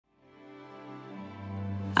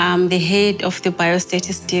I'm the head of the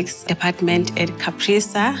biostatistics department at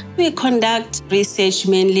Caprisa. We conduct research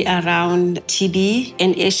mainly around TB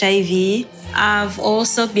and HIV. I've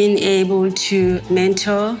also been able to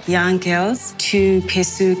mentor young girls to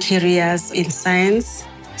pursue careers in science.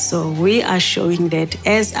 So we are showing that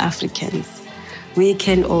as Africans, we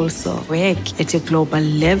can also work at a global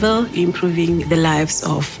level, improving the lives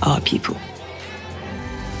of our people.